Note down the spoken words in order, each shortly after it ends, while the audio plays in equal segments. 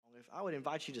If I would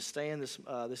invite you to stand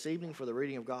this evening for the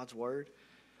reading of God's Word.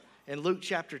 In Luke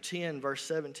chapter 10, verse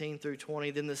 17 through 20,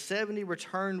 then the 70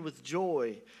 returned with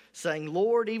joy, saying,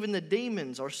 Lord, even the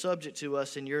demons are subject to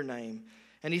us in your name.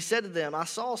 And he said to them, I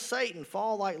saw Satan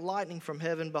fall like lightning from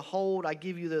heaven. Behold, I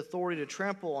give you the authority to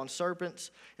trample on serpents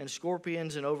and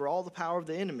scorpions and over all the power of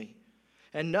the enemy.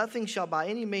 And nothing shall by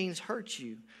any means hurt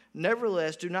you.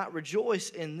 Nevertheless, do not rejoice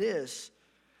in this,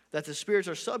 that the spirits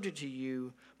are subject to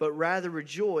you, but rather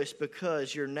rejoice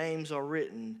because your names are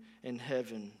written in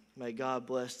heaven. May God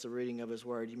bless the reading of his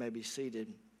word. You may be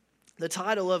seated. The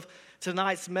title of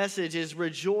tonight's message is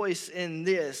Rejoice in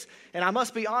This. And I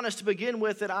must be honest to begin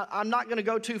with that I'm not going to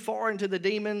go too far into the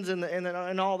demons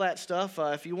and all that stuff.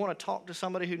 If you want to talk to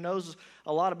somebody who knows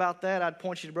a lot about that, I'd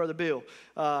point you to Brother Bill.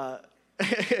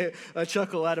 A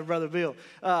chuckle out of Brother Bill.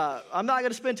 I'm not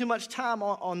going to spend too much time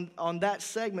on that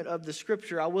segment of the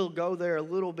scripture. I will go there a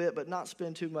little bit, but not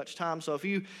spend too much time. So if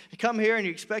you come here and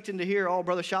you're expecting to hear,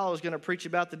 Brother Shiloh is going to preach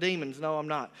about the demons, no, I'm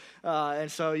not.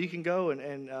 And so you can go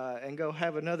and go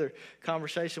have another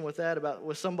conversation with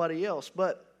somebody else.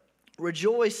 But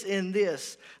rejoice in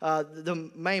this. The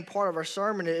main part of our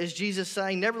sermon is Jesus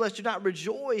saying, nevertheless, do not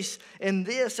rejoice in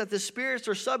this, that the spirits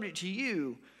are subject to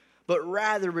you, but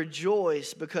rather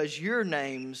rejoice because your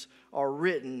names are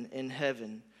written in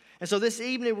heaven. And so this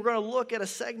evening we're going to look at a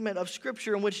segment of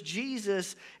Scripture in which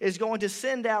Jesus is going to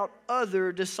send out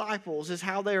other disciples, is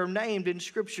how they are named in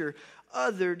Scripture,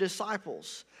 other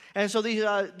disciples. And so these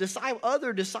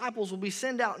other disciples will be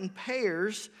sent out in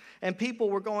pairs, and people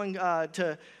were going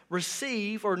to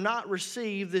receive or not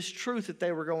receive this truth that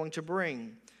they were going to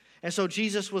bring. And so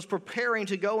Jesus was preparing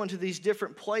to go into these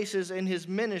different places in his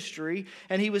ministry,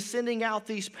 and he was sending out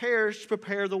these pairs to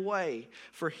prepare the way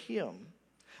for him.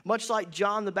 Much like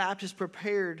John the Baptist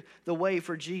prepared the way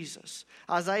for Jesus.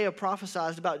 Isaiah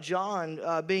prophesied about John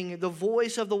being the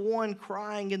voice of the one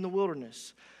crying in the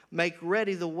wilderness, make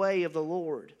ready the way of the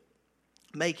Lord,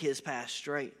 make his path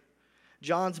straight.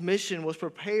 John's mission was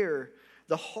prepare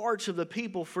the hearts of the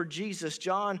people for Jesus.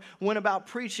 John went about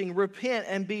preaching, repent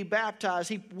and be baptized.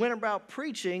 He went about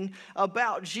preaching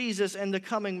about Jesus and the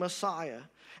coming Messiah.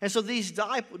 And so these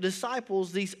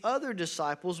disciples, these other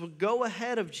disciples, would go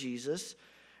ahead of Jesus,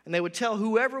 and they would tell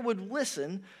whoever would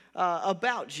listen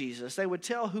about Jesus. They would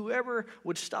tell whoever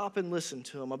would stop and listen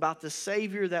to him about the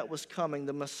Savior that was coming,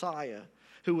 the Messiah,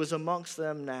 who was amongst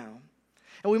them now.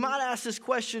 And we might ask this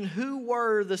question, who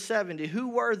were the 70? Who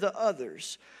were the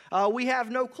others? We have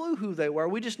no clue who they were.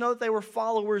 We just know that they were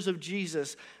followers of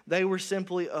Jesus. They were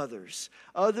simply others.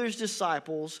 Others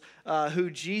disciples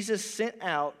who Jesus sent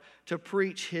out to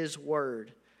preach his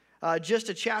word. Just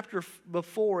a chapter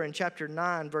before, in chapter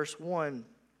 9, verse 1,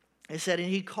 it said, and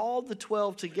he called the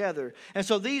 12 together. And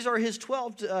so these are his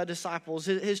 12 disciples,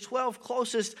 his 12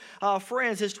 closest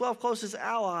friends, his 12 closest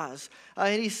allies.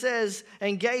 And he says,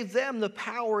 and gave them the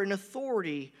power and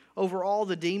authority over all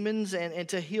the demons and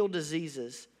to heal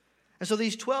diseases. And so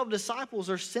these 12 disciples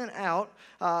are sent out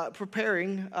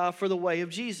preparing for the way of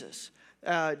Jesus.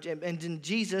 And then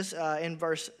Jesus, in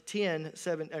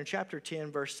chapter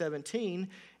 10, verse 17,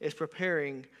 is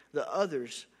preparing the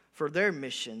others for their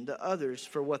mission, the others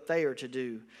for what they are to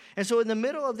do. And so in the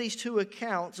middle of these two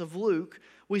accounts of Luke,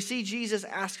 we see Jesus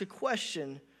ask a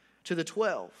question to the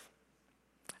 12.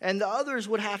 And the others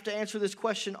would have to answer this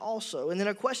question also. And then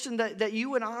a question that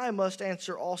you and I must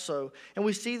answer also. And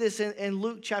we see this in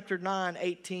Luke chapter 9,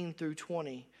 18 through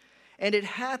 20. And it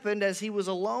happened as he was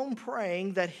alone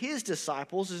praying that his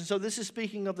disciples, and so this is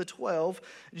speaking of the 12,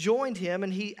 joined him,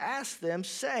 and he asked them,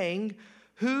 saying,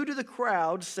 who do the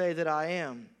crowd say that I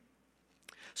am?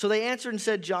 So they answered and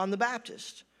said, John the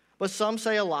Baptist. But some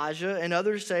say Elijah, and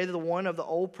others say that one of the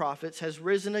old prophets has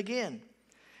risen again.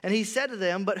 And he said to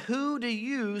them, but who do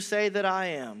you say that I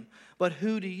am? But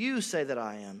who do you say that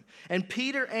I am? And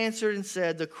Peter answered and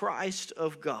said, the Christ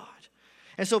of God.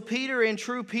 And so Peter, in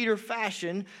true Peter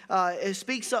fashion,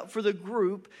 speaks up for the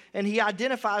group, and he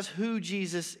identifies who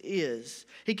Jesus is.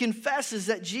 He confesses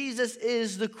that Jesus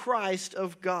is the Christ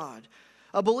of God.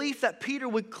 A belief that Peter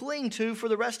would cling to for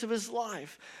the rest of his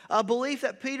life. A belief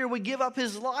that Peter would give up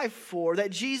his life for.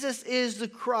 That Jesus is the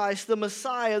Christ, the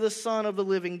Messiah, the Son of the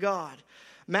living God.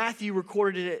 Matthew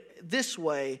recorded it this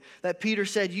way, that Peter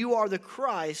said, you are the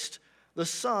Christ, the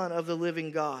Son of the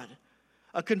living God.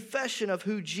 A confession of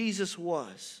who Jesus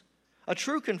was. A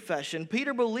true confession.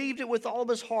 Peter believed it with all of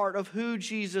his heart of who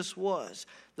Jesus was,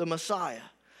 the Messiah.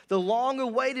 The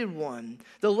long-awaited one.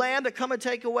 The Lamb that come and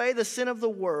take away the sin of the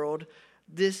world.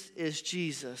 This is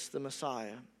Jesus, the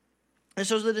Messiah. And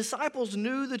so the disciples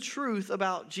knew the truth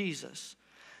about Jesus.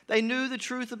 They knew the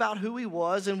truth about who he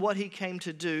was and what he came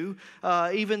to do,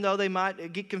 even though they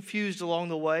might get confused along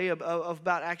the way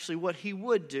about actually what he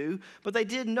would do. But they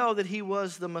did know that he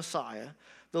was the Messiah,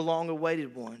 the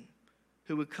long-awaited one,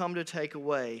 who would come to take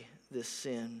away this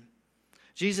sin.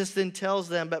 Jesus then tells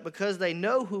them that because they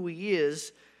know who he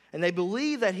is and they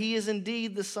believe that he is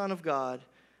indeed the Son of God,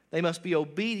 they must be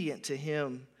obedient to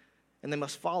him and they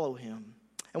must follow him.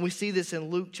 And we see this in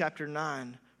Luke chapter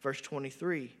 9, verse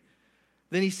 23.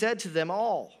 Then he said to them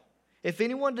all, "If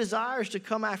anyone desires to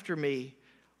come after me,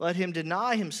 let him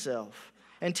deny himself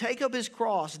and take up his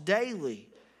cross daily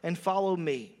and follow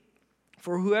me.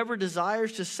 For whoever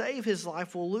desires to save his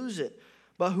life will lose it,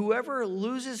 but whoever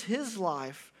loses his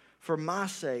life for my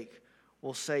sake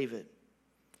will save it."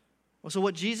 Well, so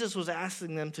what Jesus was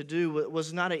asking them to do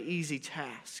was not an easy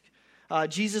task.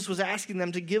 Jesus was asking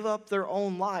them to give up their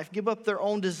own life, give up their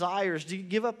own desires,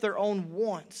 give up their own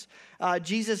wants.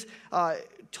 Jesus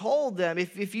told them,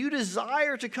 if you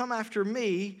desire to come after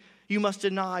me, you must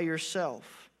deny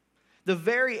yourself. The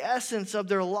very essence of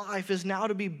their life is now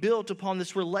to be built upon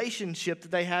this relationship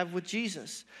that they have with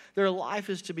Jesus. Their life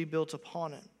is to be built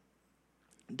upon it.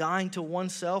 Dying to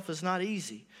oneself is not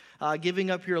easy. Giving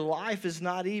up your life is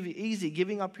not easy.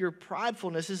 Giving up your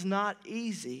pridefulness is not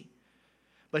easy.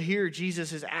 But here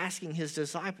Jesus is asking his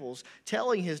disciples,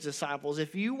 telling his disciples,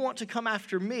 if you want to come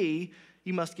after me,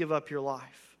 you must give up your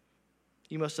life.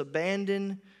 You must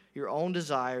abandon your own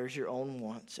desires, your own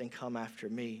wants, and come after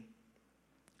me.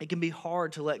 It can be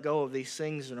hard to let go of these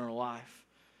things in our life.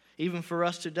 Even for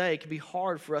us today, it can be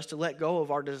hard for us to let go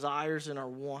of our desires and our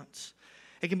wants.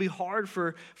 It can be hard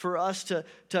for us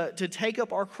to take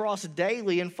up our cross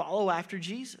daily and follow after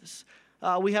Jesus.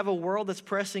 We have a world that's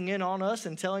pressing in on us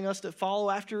and telling us to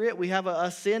follow after it. We have a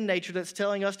sin nature that's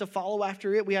telling us to follow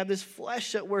after it. We have this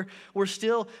flesh that we're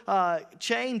still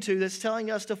chained to that's telling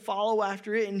us to follow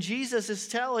after it. And Jesus is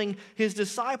telling his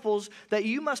disciples that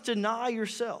you must deny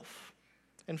yourself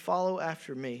and follow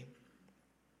after me.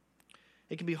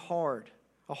 It can be hard,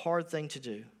 a hard thing to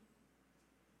do.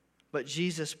 But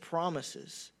Jesus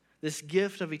promises this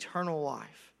gift of eternal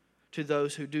life to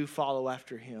those who do follow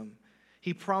after him.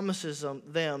 He promises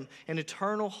them an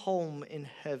eternal home in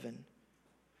heaven.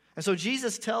 And so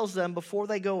Jesus tells them before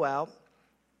they go out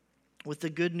with the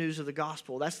good news of the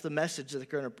gospel. That's the message that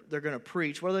they're going to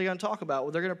preach. What are they going to talk about?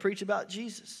 Well, they're going to preach about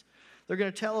Jesus. They're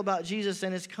going to tell about Jesus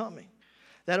and his coming.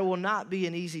 That it will not be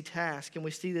an easy task. And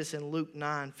we see this in Luke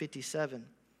 9:57.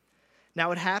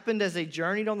 Now it happened as they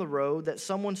journeyed on the road that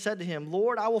someone said to him,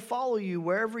 "Lord, I will follow you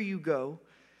wherever you go."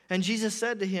 And Jesus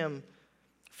said to him,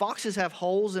 "Foxes have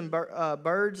holes and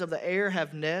birds of the air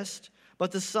have nests,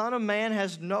 but the Son of Man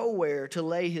has nowhere to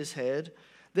lay his head."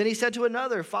 Then he said to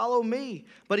another, "Follow me."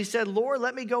 But he said, "Lord,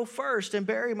 let me go first and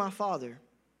bury my father."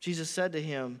 Jesus said to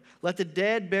him, "Let the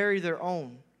dead bury their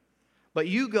own, but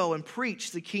you go and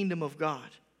preach the kingdom of God."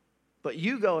 But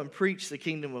you go and preach the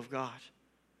kingdom of God.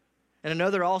 And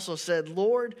another also said,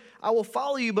 "Lord, I will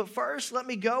follow you, but first let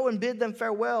me go and bid them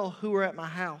farewell who are at my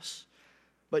house."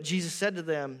 But Jesus said to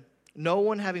them, "No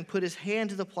one having put his hand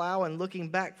to the plow and looking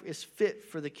back is fit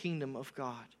for the kingdom of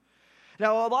God."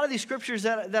 Now, a lot of these scriptures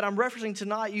that I'm referencing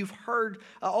tonight, you've heard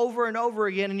over and over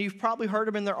again, and you've probably heard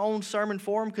them in their own sermon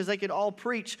form because they could all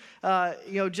preach,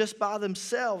 just by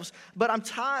themselves. But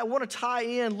I want to tie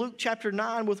in Luke chapter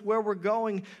 9 with where we're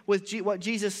going with what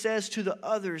Jesus says to the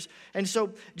others. And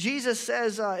so Jesus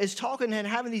says, is talking and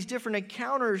having these different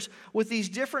encounters with these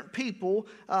different people,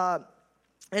 and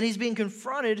he's being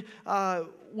confronted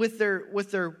with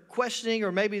their questioning,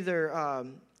 or maybe their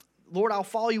 "Lord, I'll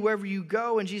follow you wherever you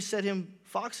go." And Jesus said to him,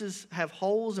 "Foxes have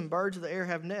holes and birds of the air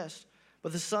have nests,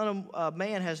 but the Son of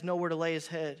Man has nowhere to lay his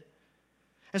head."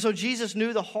 And so Jesus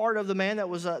knew the heart of the man that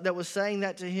was saying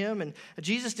that to him. And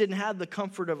Jesus didn't have the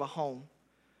comfort of a home.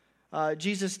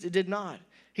 Jesus did not.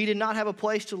 He did not have a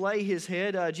place to lay his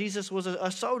head. Jesus was a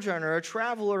sojourner, a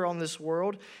traveler on this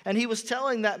world. And he was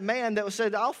telling that man that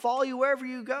said, "I'll follow you wherever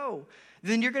you go."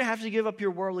 Then you're going to have to give up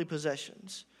your worldly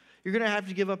possessions. You're going to have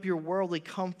to give up your worldly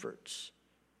comforts.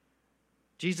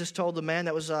 Jesus told the man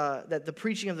that the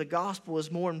preaching of the gospel is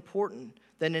more important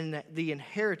than the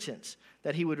inheritance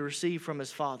that he would receive from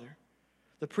his father.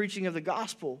 The preaching of the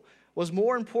gospel was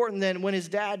more important than when his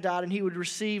dad died and he would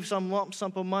receive some lump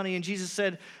sum of money. And Jesus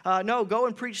said, "No, go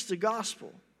and preach the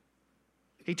gospel."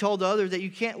 He told the other that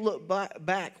you can't look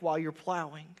back while you're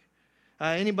plowing.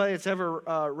 Anybody that's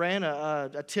ever ran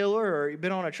a tiller or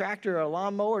been on a tractor or a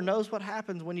lawnmower knows what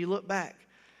happens when you look back.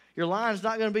 Your line's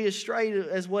not going to be as straight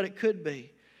as what it could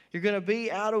be. You're going to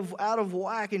be out of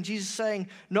whack. And Jesus is saying,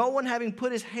 no one having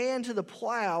put his hand to the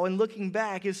plow and looking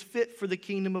back is fit for the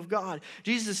kingdom of God.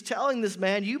 Jesus is telling this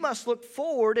man, you must look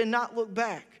forward and not look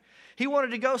back. He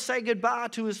wanted to go say goodbye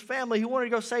to his family. He wanted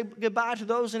to go say goodbye to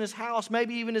those in his house,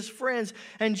 maybe even his friends.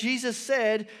 And Jesus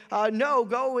said, no,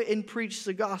 go and preach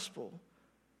the gospel.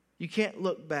 You can't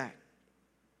look back.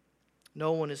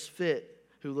 No one is fit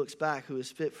who looks back, who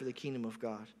is fit for the kingdom of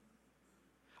God.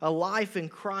 A life in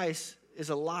Christ is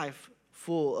a life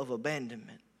full of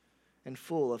abandonment and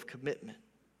full of commitment.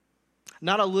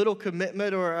 Not a little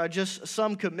commitment or just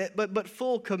some commitment, but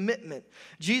full commitment.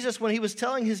 Jesus, when he was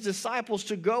telling his disciples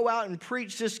to go out and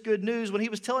preach this good news, when he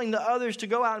was telling the others to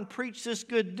go out and preach this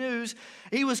good news,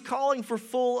 he was calling for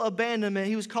full abandonment.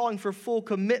 He was calling for full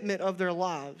commitment of their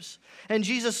lives. And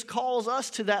Jesus calls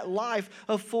us to that life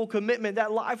of full commitment,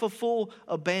 that life of full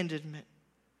abandonment.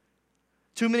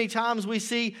 Too many times we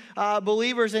see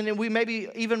believers, and we maybe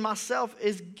even myself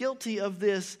is guilty of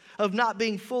this, of not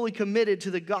being fully committed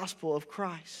to the gospel of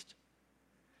Christ.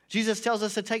 Jesus tells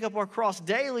us to take up our cross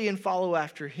daily and follow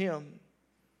after him.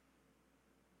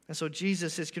 And so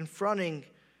Jesus is confronting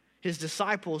his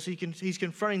disciples. He's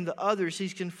confronting the others.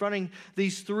 He's confronting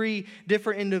these three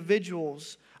different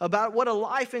individuals about what a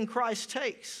life in Christ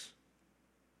takes.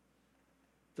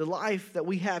 The life that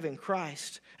we have in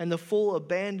Christ and the full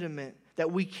abandonment that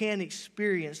we can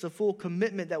experience, the full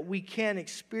commitment that we can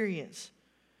experience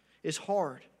is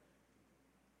hard,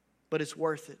 but it's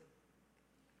worth it.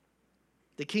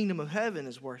 The kingdom of heaven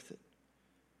is worth it.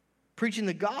 Preaching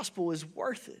the gospel is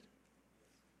worth it.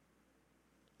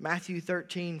 Matthew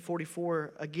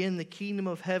 13:44, again, the kingdom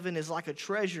of heaven is like a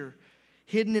treasure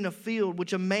hidden in a field,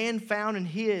 which a man found and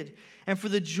hid. And for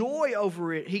the joy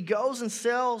over it, he goes and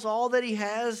sells all that he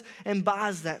has and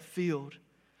buys that field.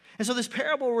 And so this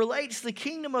parable relates the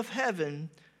kingdom of heaven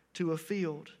to a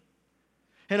field.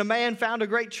 And a man found a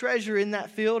great treasure in that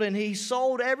field, and he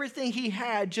sold everything he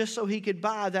had just so he could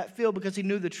buy that field because he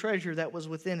knew the treasure that was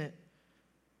within it.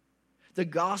 The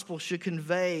gospel should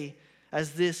convey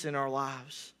as this in our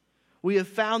lives. We have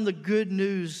found the good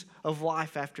news of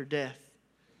life after death.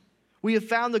 We have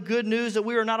found the good news that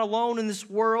we are not alone in this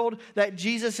world, that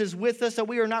Jesus is with us, that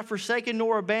we are not forsaken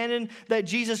nor abandoned, that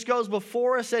Jesus goes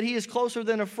before us, that he is closer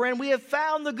than a friend. We have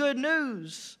found the good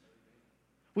news.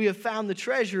 We have found the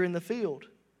treasure in the field.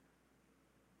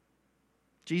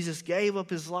 Jesus gave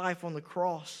up his life on the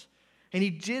cross, and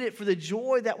he did it for the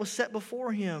joy that was set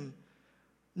before him,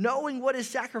 knowing what his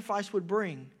sacrifice would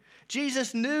bring.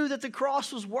 Jesus knew that the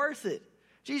cross was worth it.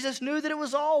 Jesus knew that it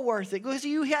was all worth it because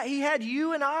he had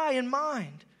you and I in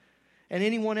mind and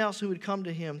anyone else who would come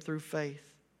to him through faith.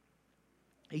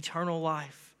 Eternal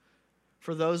life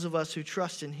for those of us who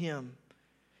trust in him.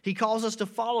 He calls us to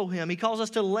follow him. He calls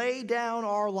us to lay down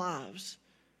our lives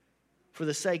for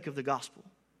the sake of the gospel.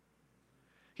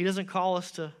 He doesn't call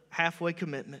us to halfway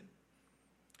commitment.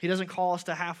 He doesn't call us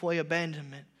to halfway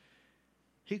abandonment.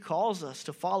 He calls us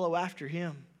to follow after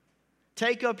him.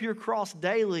 Take up your cross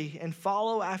daily and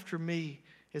follow after me,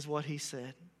 is what he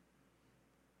said.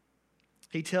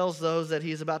 He tells those that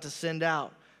he is about to send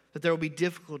out that there will be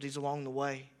difficulties along the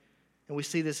way. And we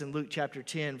see this in Luke chapter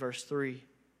 10, verse 3.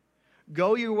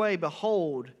 Go your way,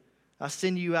 behold, I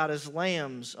send you out as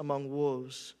lambs among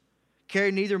wolves.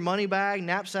 Carry neither money bag,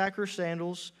 knapsack, or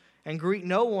sandals, and greet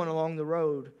no one along the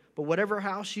road. But whatever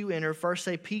house you enter, first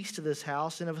say peace to this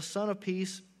house, and if a son of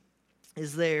peace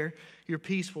is there, your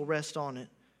peace will rest on it.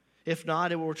 If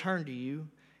not, it will return to you.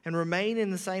 And remain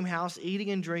in the same house, eating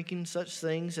and drinking such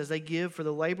things as they give, for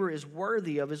the laborer is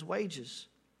worthy of his wages.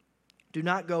 Do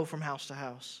not go from house to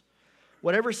house.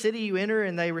 Whatever city you enter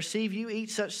and they receive you,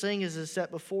 eat such thing as is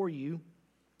set before you,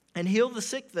 and heal the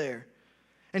sick there.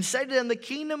 And say to them, the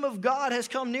kingdom of God has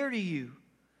come near to you.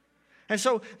 And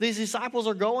so these disciples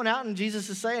are going out, and Jesus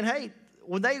is saying, hey,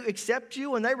 when they accept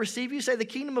you, when they receive you, say the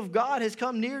kingdom of God has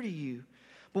come near to you.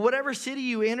 But whatever city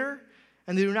you enter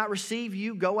and they do not receive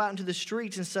you, go out into the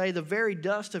streets and say, the very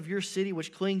dust of your city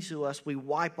which clings to us, we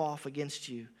wipe off against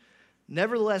you.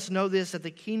 Nevertheless, know this, that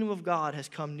the kingdom of God has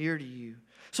come near to you.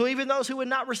 So even those who would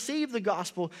not receive the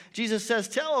gospel, Jesus says,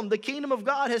 tell them the kingdom of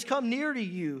God has come near to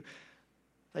you.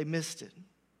 They missed it.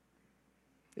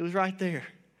 It was right there,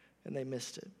 and they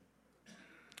missed it.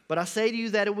 But I say to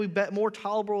you that it will be more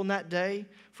tolerable in that day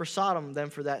for Sodom than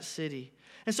for that city.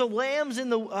 And so lambs in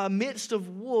the midst of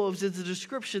wolves is the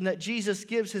description that Jesus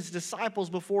gives his disciples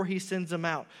before he sends them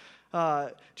out.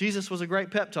 Jesus was a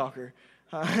great pep talker.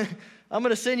 I'm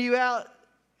going to send you out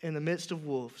in the midst of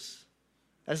wolves,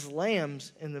 as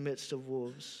lambs in the midst of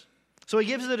wolves. So he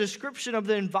gives the description of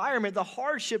the environment, the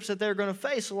hardships that they're going to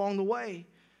face along the way.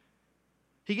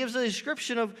 He gives a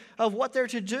description of what they're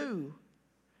to do.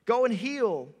 Go and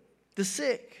heal the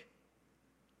sick.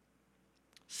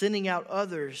 Sending out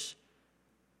others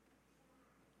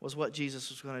was what Jesus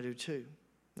was going to do too,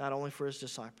 not only for his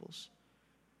disciples.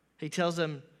 He tells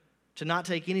them to not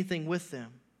take anything with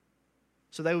them,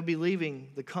 so they would be leaving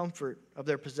the comfort of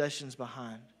their possessions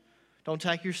behind. Don't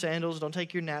take your sandals, don't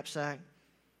take your knapsack,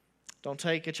 don't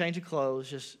take a change of clothes,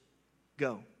 just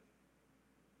go.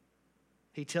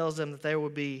 He tells them that there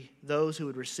would be those who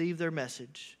would receive their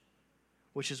message,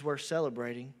 which is worth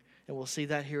celebrating, and we'll see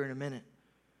that here in a minute.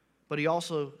 But he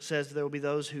also says there will be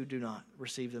those who do not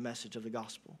receive the message of the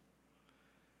gospel.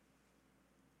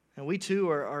 And we too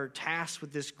are tasked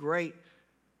with this great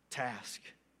task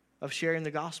of sharing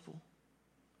the gospel,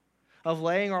 of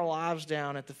laying our lives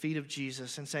down at the feet of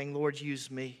Jesus and saying, Lord, use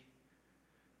me.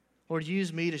 Lord,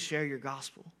 use me to share your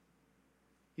gospel.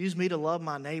 Use me to love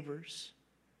my neighbors.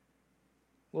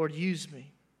 Lord, use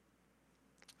me.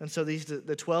 And so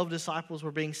the 12 disciples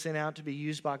were being sent out to be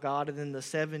used by God, and then the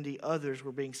 70 others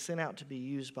were being sent out to be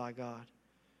used by God.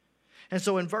 And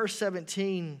so in verse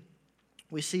 17,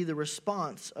 we see the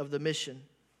response of the mission.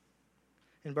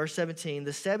 In verse 17,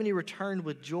 the 70 returned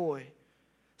with joy,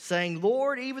 saying,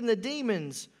 Lord, even the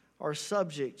demons are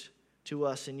subject to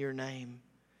us in your name.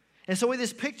 And so we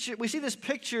see this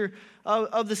picture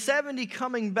of the 70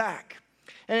 coming back.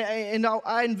 And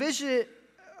I envision it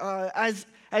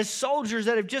as soldiers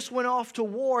that have just went off to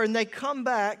war, and they come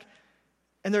back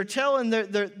and they're telling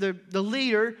the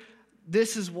leader,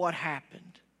 this is what happened.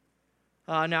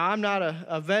 Now, I'm not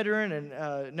a veteran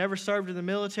and never served in the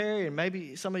military, and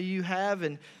maybe some of you have,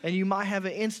 and you might have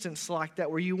an instance like that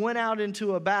where you went out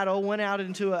into a battle,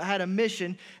 had a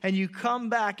mission, and you come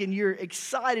back and you're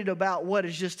excited about what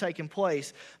has just taken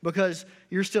place because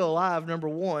you're still alive, number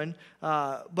one,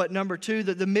 but number two,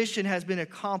 that the mission has been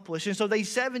accomplished. And so these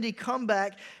 70 come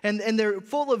back, and they're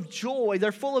full of joy,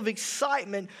 they're full of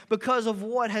excitement because of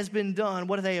what has been done,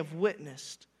 what they have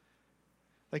witnessed.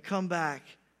 They come back,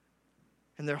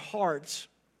 and their hearts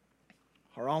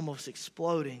are almost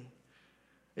exploding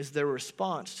as their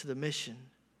response to the mission.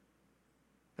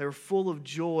 They were full of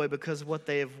joy because of what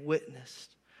they have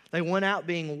witnessed. They went out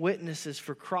being witnesses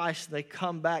for Christ, and they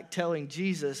come back telling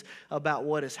Jesus about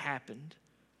what has happened.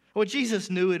 Well, Jesus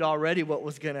knew it already, what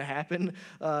was going to happen.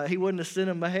 He wouldn't have sent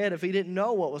them ahead if he didn't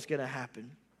know what was going to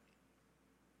happen.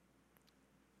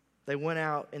 They went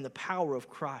out in the power of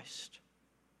Christ.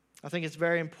 I think it's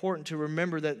very important to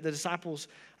remember that the disciples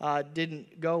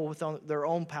didn't go with their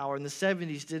own power, and the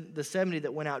 70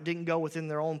 that went out didn't go within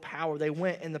their own power. They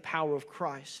went in the power of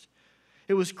Christ.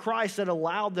 It was Christ that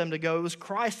allowed them to go. It was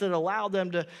Christ that allowed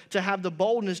them to have the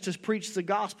boldness to preach the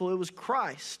gospel. It was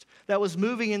Christ that was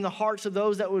moving in the hearts of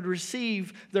those that would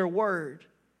receive their word.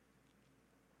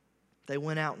 They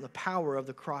went out in the power of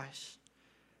the Christ.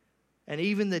 And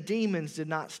even the demons did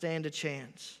not stand a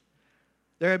chance.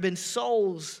 There have been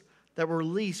souls that were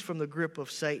released from the grip of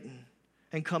Satan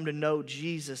and come to know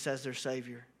Jesus as their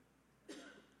Savior.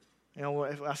 You know,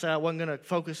 if I said I wasn't going to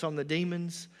focus on the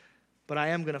demons, but I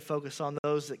am going to focus on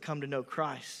those that come to know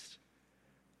Christ.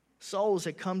 Souls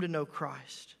that come to know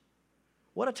Christ.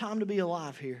 What a time to be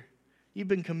alive here. You've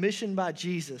been commissioned by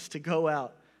Jesus to go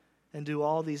out and do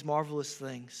all these marvelous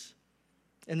things.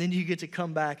 And then you get to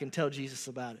come back and tell Jesus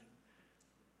about it.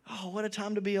 Oh, what a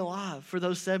time to be alive for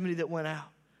those 70 that went out.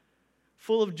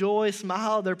 Full of joy,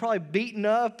 smile. They're probably beaten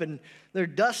up and they're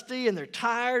dusty and they're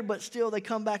tired, but still they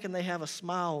come back and they have a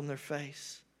smile on their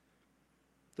face.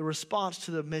 The response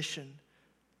to the mission.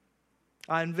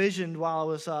 I envisioned while I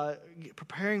was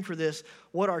preparing for this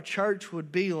what our church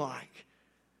would be like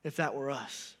if that were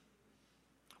us.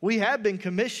 We have been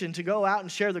commissioned to go out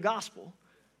and share the gospel.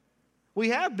 We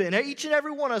have been. Each and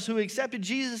every one of us who accepted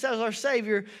Jesus as our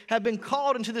Savior have been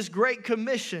called into this great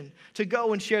commission to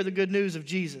go and share the good news of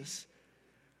Jesus.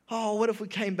 Oh, what if we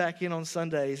came back in on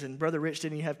Sundays and Brother Rich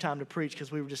didn't even have time to preach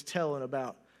because we were just telling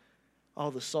about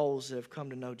all the souls that have come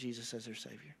to know Jesus as their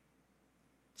Savior.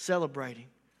 Celebrating,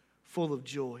 full of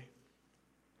joy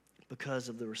because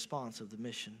of the response of the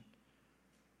mission.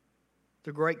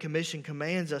 The Great Commission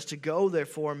commands us to go,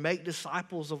 therefore, and make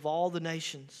disciples of all the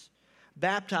nations,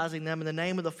 baptizing them in the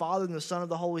name of the Father and the Son and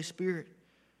the Holy Spirit.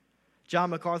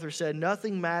 John MacArthur said,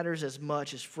 nothing matters as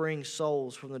much as freeing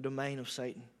souls from the domain of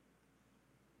Satan.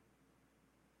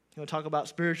 You want to talk about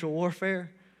spiritual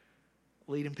warfare?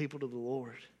 Leading people to the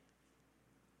Lord.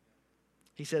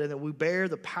 He said, and that we bear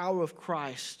the power of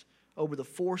Christ over the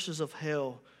forces of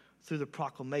hell through the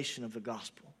proclamation of the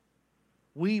gospel.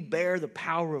 We bear the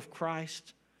power of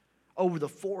Christ over the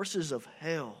forces of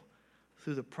hell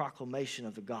through the proclamation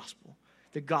of the gospel.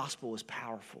 The gospel is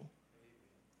powerful.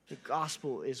 The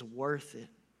gospel is worth it.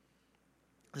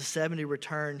 The 70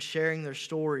 returned, sharing their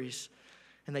stories,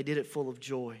 and they did it full of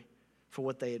joy for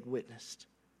what they had witnessed,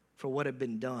 for what had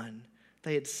been done.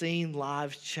 They had seen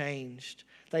lives changed.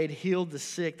 They had healed the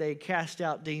sick. They had cast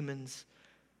out demons.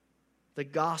 The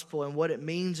gospel and what it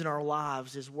means in our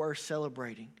lives is worth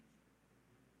celebrating.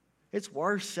 It's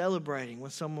worth celebrating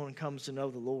when someone comes to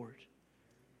know the Lord.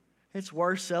 It's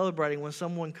worth celebrating when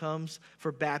someone comes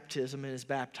for baptism and is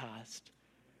baptized.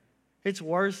 It's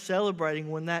worth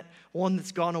celebrating when that one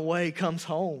that's gone away comes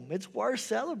home. It's worth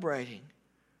celebrating.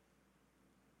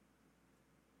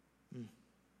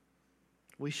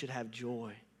 We should have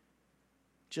joy,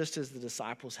 just as the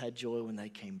disciples had joy when they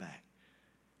came back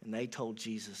and they told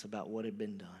Jesus about what had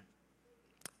been done.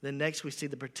 Then next we see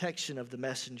the protection of the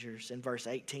messengers in verse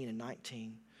 18 and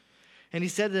 19. And he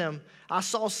said to them, I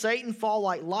saw Satan fall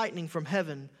like lightning from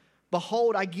heaven.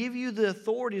 Behold, I give you the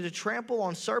authority to trample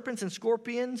on serpents and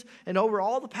scorpions and over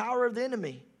all the power of the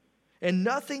enemy, and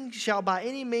nothing shall by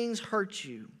any means hurt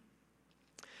you.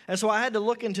 And so I had to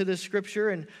look into this scripture,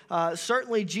 and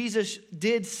certainly Jesus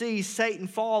did see Satan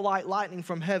fall like lightning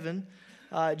from heaven.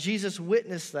 Jesus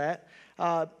witnessed that.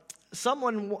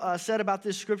 Someone said about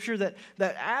this scripture that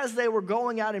as they were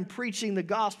going out and preaching the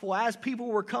gospel, as people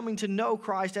were coming to know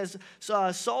Christ, as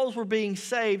souls were being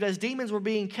saved, as demons were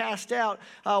being cast out,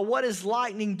 what does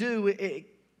lightning do? It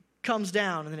comes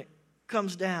down, and then it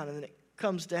comes down, and then it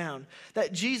comes down.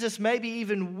 That Jesus maybe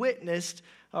even witnessed,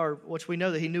 or which we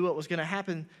know that he knew what was going to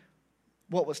happen,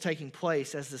 what was taking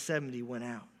place as the 70 went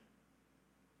out.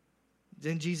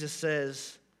 Then Jesus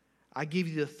says, I give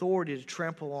you the authority to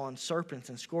trample on serpents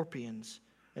and scorpions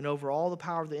and over all the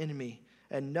power of the enemy,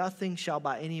 and nothing shall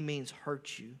by any means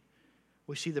hurt you.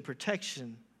 We see the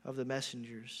protection of the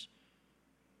messengers.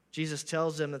 Jesus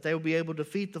tells them that they will be able to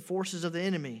defeat the forces of the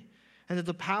enemy, and that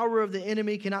the power of the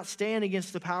enemy cannot stand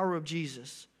against the power of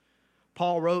Jesus.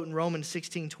 Paul wrote in Romans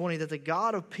 16:20 that the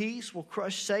God of peace will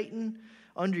crush Satan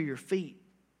under your feet.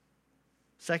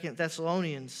 2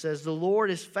 Thessalonians says, the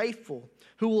Lord is faithful,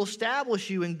 who will establish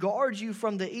you and guard you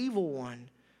from the evil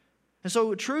one. And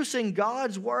so truth's in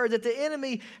God's word that the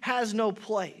enemy has no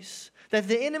place, that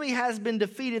the enemy has been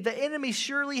defeated, the enemy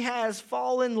surely has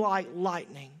fallen like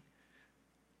lightning,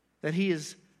 that he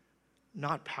is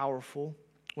not powerful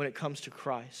when it comes to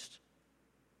Christ,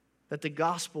 that the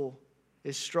gospel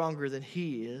is stronger than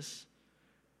he is.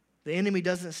 The enemy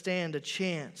doesn't stand a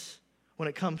chance when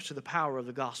it comes to the power of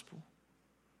the gospel.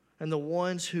 And the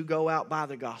ones who go out by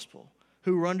the gospel,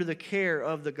 who are under the care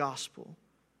of the gospel,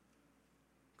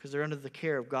 because they're under the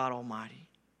care of God Almighty.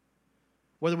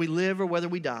 Whether we live or whether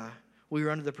we die, we are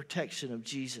under the protection of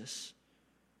Jesus.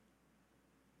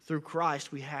 Through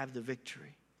Christ, we have the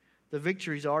victory. The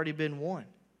victory's already been won.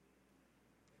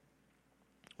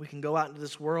 We can go out into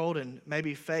this world and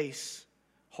maybe face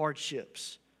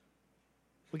hardships.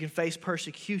 We can face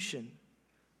persecution,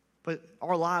 but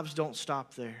our lives don't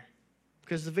stop there,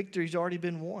 because the victory's already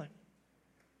been won.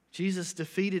 Jesus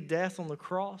defeated death on the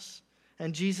cross,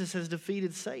 and Jesus has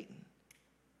defeated Satan.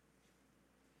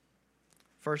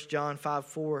 1 John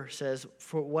 5:4 says,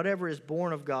 for whatever is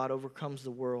born of God overcomes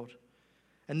the world.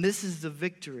 And this is the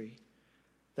victory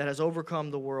that has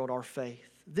overcome the world, our faith.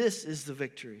 This is the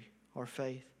victory, our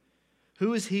faith.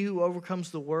 Who is he who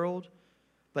overcomes the world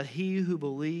but he who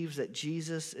believes that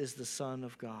Jesus is the Son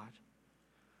of God?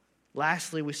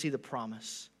 Lastly, we see the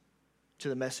promise to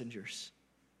the messengers.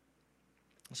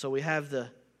 So we have the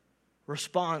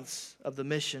response of the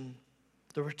mission,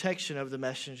 the protection of the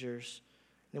messengers,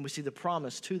 and we see the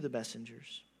promise to the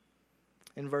messengers.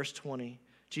 In verse 20,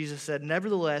 Jesus said,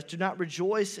 nevertheless, do not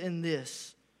rejoice in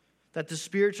this, that the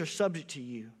spirits are subject to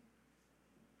you,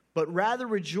 but rather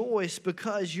rejoice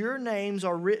because your names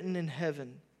are written in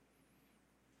heaven.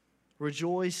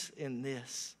 Rejoice in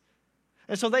this.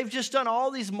 And so they've just done all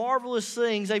these marvelous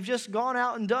things. They've just gone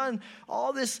out and done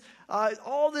all this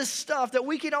stuff that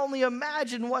we can only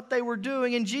imagine what they were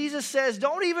doing. And Jesus says,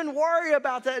 don't even worry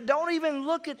about that. Don't even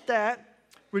look at that.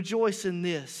 Rejoice in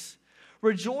this.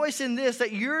 Rejoice in this,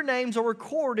 that your names are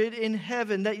recorded in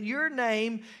heaven, that your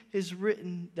name is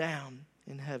written down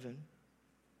in heaven.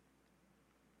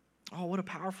 Oh, what a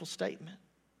powerful statement.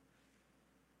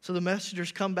 So the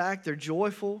messengers come back. They're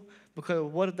joyful because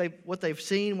of what they've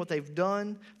seen, what they've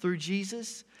done through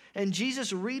Jesus. And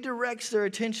Jesus redirects their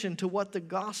attention to what the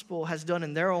gospel has done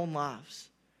in their own lives.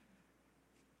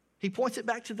 He points it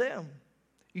back to them.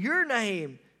 Your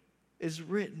name is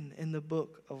written in the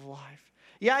book of life.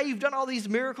 Yeah, you've done all these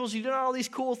miracles, you've done all these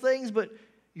cool things, but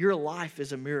your life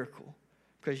is a miracle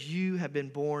because you have been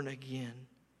born again.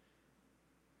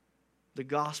 The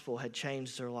gospel had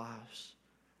changed their lives.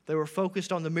 They were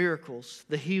focused on the miracles,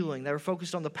 the healing. They were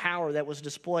focused on the power that was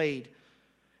displayed.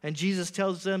 And Jesus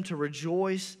tells them to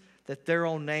rejoice that their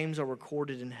own names are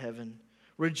recorded in heaven.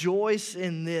 Rejoice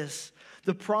in this,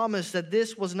 the promise that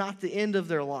this was not the end of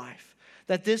their life,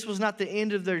 that this was not the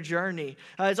end of their journey.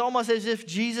 It's almost as if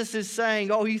Jesus is saying,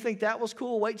 oh, you think that was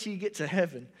cool? Wait till you get to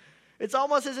heaven. It's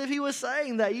almost as if he was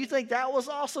saying that. You think that was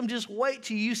awesome? Just wait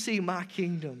till you see my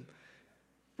kingdom.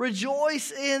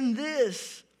 Rejoice in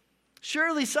this.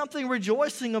 Surely something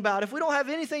rejoicing about. If we don't have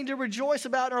anything to rejoice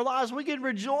about in our lives, we can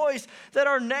rejoice that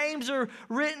our names are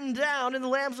written down in the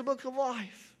Lamb's Book of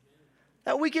Life.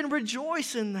 That we can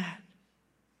rejoice in that.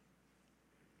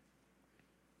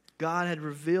 God had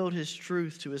revealed his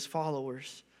truth to his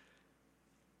followers.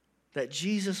 That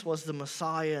Jesus was the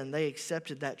Messiah, and they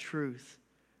accepted that truth.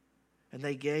 And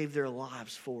they gave their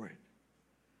lives for it.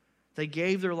 They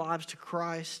gave their lives to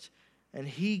Christ, and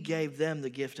he gave them the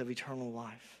gift of eternal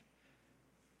life.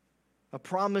 A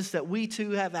promise that we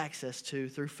too have access to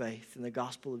through faith in the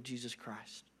gospel of Jesus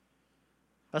Christ.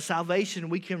 A salvation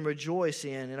we can rejoice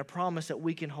in, and a promise that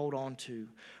we can hold on to.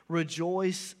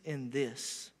 Rejoice in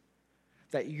this,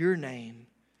 that your name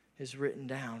is written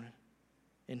down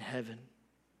in heaven.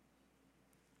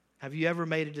 Have you ever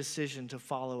made a decision to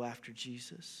follow after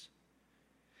Jesus?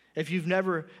 If you've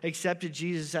never accepted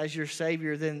Jesus as your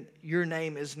Savior, then your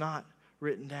name is not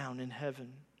written down in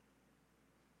heaven.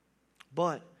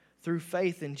 But through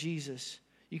faith in Jesus,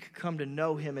 you can come to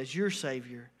know him as your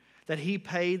Savior, that he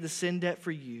paid the sin debt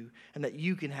for you, and that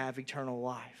you can have eternal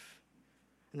life,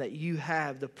 and that you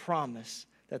have the promise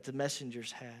that the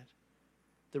messengers had,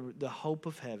 the hope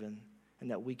of heaven, and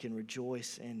that we can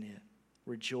rejoice in it.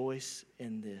 Rejoice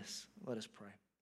in this. Let us pray.